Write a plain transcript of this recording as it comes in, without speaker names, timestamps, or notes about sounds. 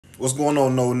What's going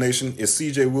on, Knoll Nation? It's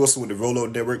CJ Wilson with the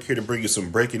Rollout Network here to bring you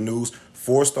some breaking news.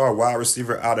 Four-star wide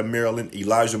receiver out of Maryland,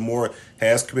 Elijah Moore,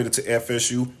 has committed to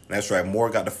FSU. That's right,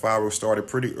 Moore got the fireworks started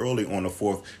pretty early on the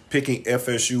 4th, picking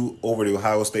FSU over the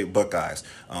Ohio State Buckeyes.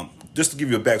 Just to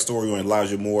give you a backstory on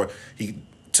Elijah Moore, he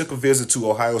took a visit to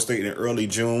Ohio State in early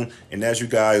June, and as you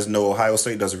guys know, Ohio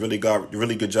State does a really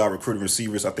good job recruiting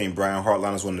receivers. I think Brian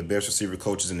Hartline is one of the best receiver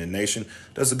coaches in the nation.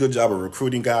 Does a good job of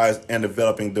recruiting guys and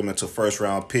developing them into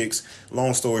first-round picks.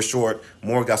 Long story short,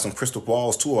 Moore got some crystal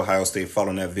balls to Ohio State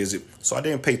following that visit, so I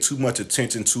didn't pay too much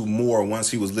attention to Moore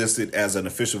once he was listed as an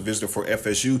official visitor for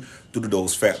FSU due to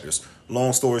those factors.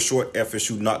 Long story short,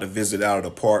 FSU knocked the visit out of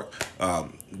the park.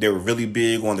 They were really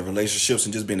big on the relationships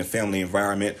and just being a family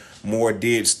environment. Moore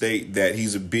did state that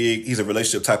he's a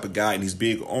relationship type of guy and he's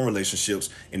big on relationships,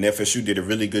 and FSU did a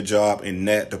really good job in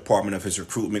that department of his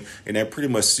recruitment, and that pretty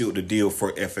much sealed the deal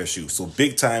for FSU. So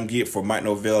big time get for Mike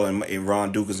Norvell and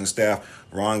Ron Dukas and staff.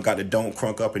 Ron got the dome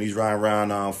crunk up and he's riding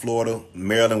around Florida,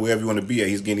 Maryland, wherever you want to be at.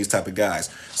 He's getting these type of guys.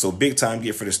 So big time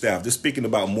get for the staff. Just speaking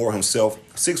about Moore himself,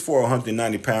 6'4",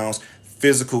 190 pounds.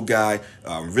 Physical guy,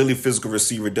 really physical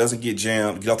receiver, doesn't get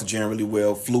jammed, get off the jam really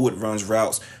well, fluid, runs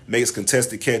routes, makes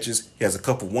contested catches. He has a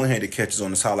couple one-handed catches on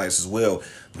his highlights as well.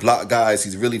 Block guys,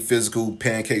 he's really physical,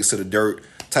 pancakes to the dirt,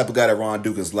 type of guy that Ron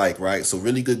Dukas like, right? So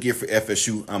really good gift for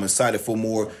FSU. I'm excited for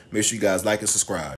more. Make sure you guys like and subscribe.